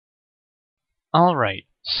Alright,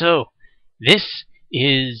 so this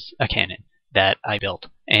is a cannon that I built,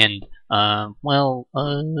 and, hopefully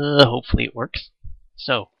it works.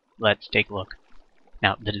 So, let's take a look.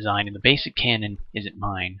 Now, the design in the basic cannon isn't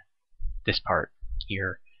mine, this part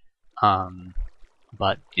here,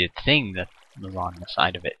 but the thing that was on the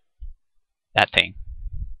side of it, that thing,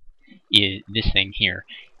 this thing here,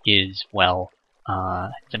 is, it's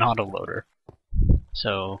an autoloader.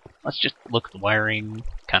 So, let's just look at the wiring,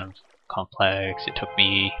 kind of complex. It took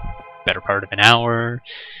me better part of an hour,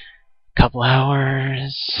 couple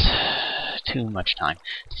hours, too much time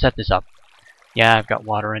to set this up. Yeah, I've got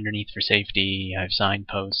water underneath for safety. I have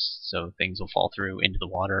signposts so things will fall through into the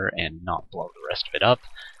water and not blow the rest of it up.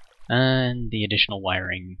 And the additional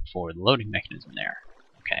wiring for the loading mechanism there.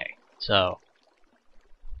 Okay, so,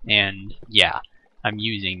 and yeah, I'm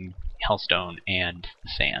using hellstone and the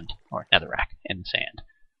sand, or netherrack and the sand.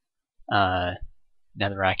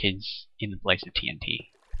 Netherrack is in the place of TNT.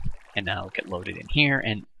 And now it'll get loaded in here,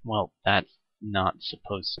 and, well, that's not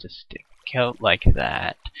supposed to stick out like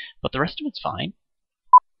that. But the rest of it's fine.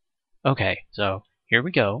 Okay, so here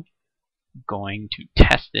we go. I'm going to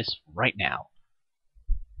test this right now.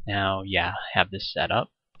 Now, yeah, have this set up,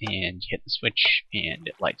 and you hit the switch, and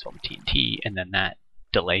it lights all the TNT, and then that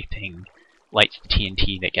delay thing lights the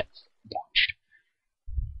TNT that gets launched.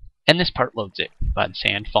 And this part loads it by the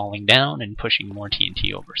sand falling down and pushing more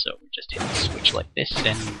TNT over. So we just hit the switch like this,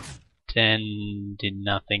 and then did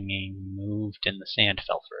nothing and moved, and the sand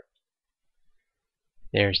fell through.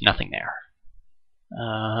 There's nothing there.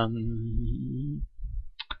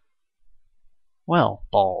 Well,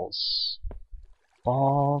 balls.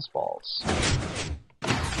 Balls.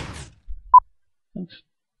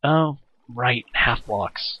 Oh, right, half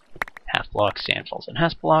blocks. Half blocks, sand falls in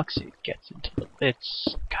half blocks, it gets into the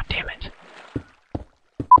bits. God damn it.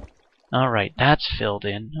 Alright, that's filled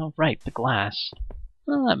in. Oh, right, the glass.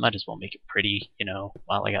 Well, I might as well make it pretty,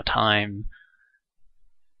 while I got time.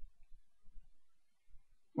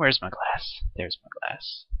 Where's my glass? There's my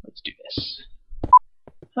glass. Let's do this.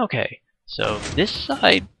 Okay, so this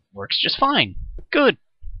side works just fine. Good.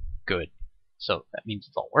 So that means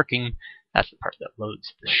it's all working. That's the part that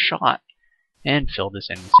loads the shot. And fill this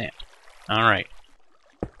in with sand. Alright.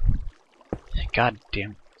 God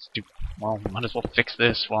damn stupid. Well, might as well fix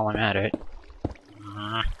this while I'm at it.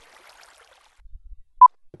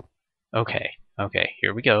 Okay,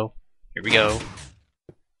 here we go.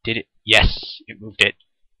 Did it? Yes, it moved it.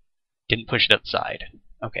 Didn't push it outside.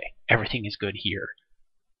 Okay, everything is good here.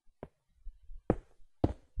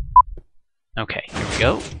 Okay, here we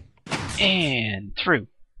go. And through.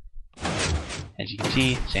 As you can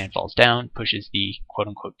see, sand falls down, pushes the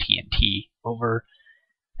quote-unquote TNT over.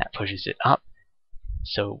 That pushes it up.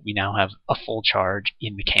 So we now have a full charge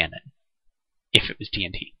in the cannon. If it was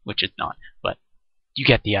TNT, which it's not. But you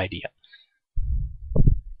get the idea.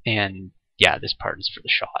 And yeah, this part is for the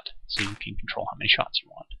shot. So you can control how many shots you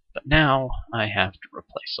want. But now I have to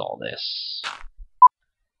replace all this.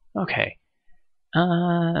 Okay.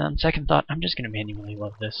 On second thought, I'm just going to manually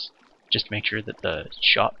load this. Just to make sure that the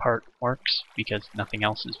shot part works, because nothing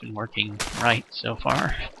else has been working right so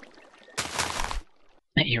far.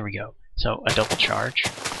 Here we go. So, a double charge.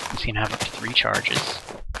 This can have up to 3 charges,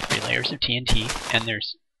 3 layers of TNT, and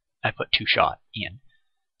I put 2 shot in.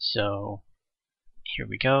 So, here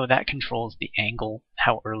we go. That controls the angle,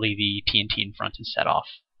 how early the TNT in front is set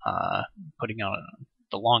off, putting on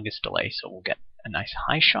the longest delay, so we'll get a nice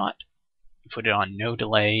high shot. You put it on no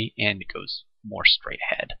delay, and it goes more straight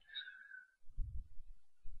ahead.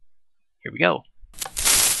 Here we go.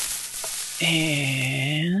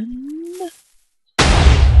 And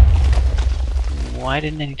why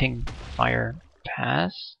didn't anything fire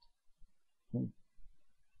past?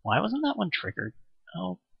 Why wasn't that one triggered?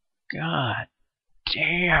 Oh, god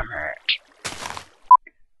damn it.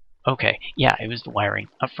 Okay, yeah, it was the wiring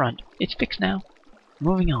up front. It's fixed now.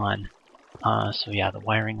 Moving on. So yeah, the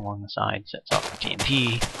wiring along the side sets off the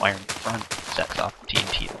TNT. Wiring in front sets off the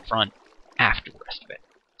TNT in the front after the rest of it.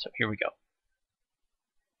 So here we go.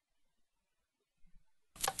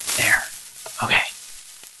 There. Okay.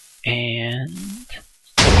 And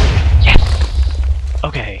yes!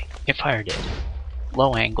 Okay, it fired it.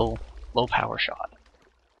 Low angle, low power shot.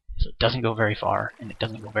 So it doesn't go very far, and it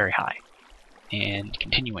doesn't go very high. And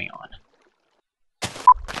continuing on.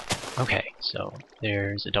 Okay, so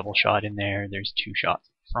there's a double shot in there, there's 2 shots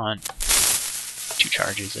in front. 2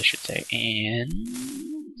 charges, I should say, and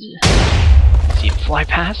see it fly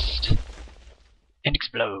past and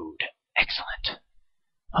explode. Excellent.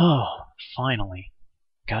 Oh, finally.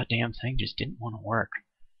 Goddamn thing just didn't want to work.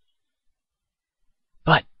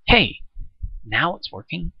 But hey, now it's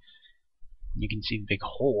working. You can see the big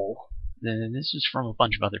hole. This is from a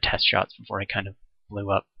bunch of other test shots before I kind of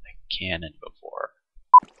blew up the cannon before.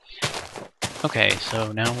 Okay,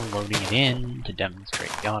 so now we're loading it in to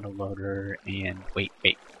demonstrate the autoloader, and wait.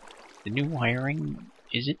 The new wiring,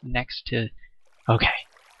 is it next to... Okay.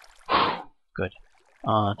 Good.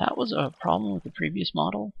 That was a problem with the previous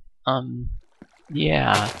model.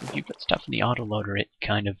 Yeah, if you put stuff in the autoloader, it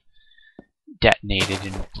kind of detonated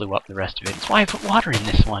and blew up the rest of it. That's why I put water in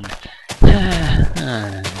this one.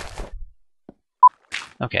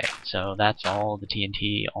 Okay, so that's all the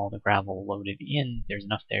TNT, all the gravel loaded in. There's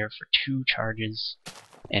enough there for 2 charges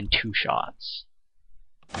and 2 shots.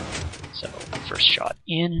 So, first shot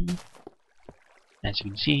in. As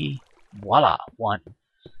you can see, voila, 1.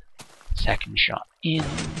 Second shot in.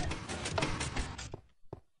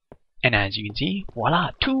 And as you can see,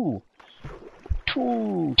 voila, 2!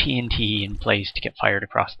 2 TNT in place to get fired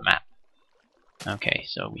across the map. Okay,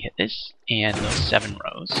 so we hit this, and those 7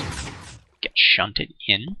 rows get shunted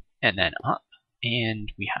in, and then up,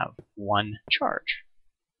 and we have 1 charge.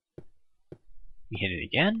 We hit it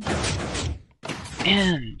again,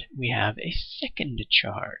 and we have a second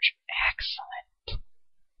charge. Excellent.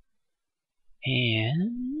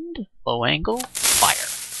 And low angle, fire.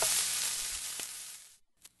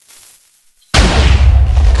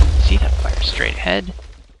 See that fire straight ahead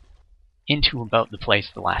into about the place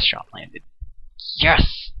the last shot landed.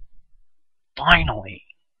 Yes! Finally!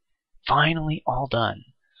 Finally all done.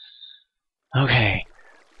 Okay.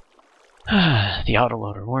 The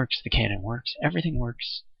autoloader works, the cannon works, everything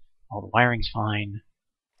works, all the wiring's fine.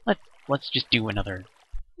 Let's just do another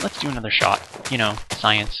shot. You know,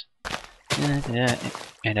 science.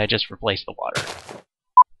 And I just replaced the water.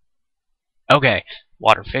 Okay,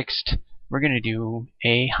 water fixed. We're gonna do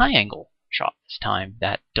a high angle shot this time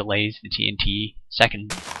that delays the TNT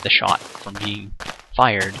the shot from being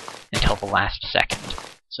fired until the last second,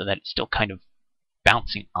 so that it's still kind of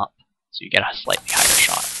bouncing up, so you get a slightly higher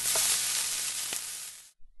shot.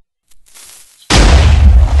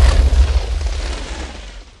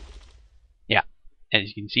 Yeah, as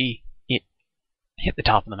you can see, it hit the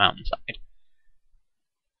top of the mountainside.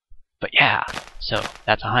 But yeah, so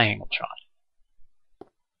that's a high angle shot.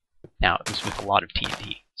 Now, it was with a lot of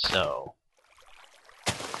TNT, so...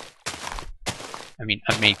 I mean,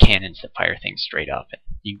 I've made cannons that fire things straight up, and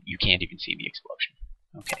you can't even see the explosion.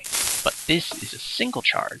 Okay, but this is a single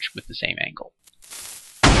charge with the same angle.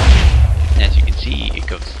 And as you can see, it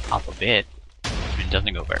goes up a bit, but it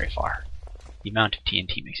doesn't go very far. The amount of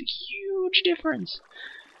TNT makes a huge difference.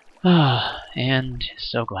 And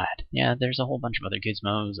so glad. Yeah, there's a whole bunch of other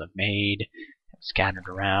gizmos I've made, scattered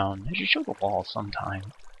around. I should show the wall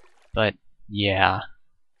sometime. But, yeah.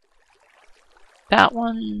 That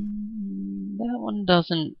one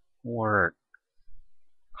doesn't work.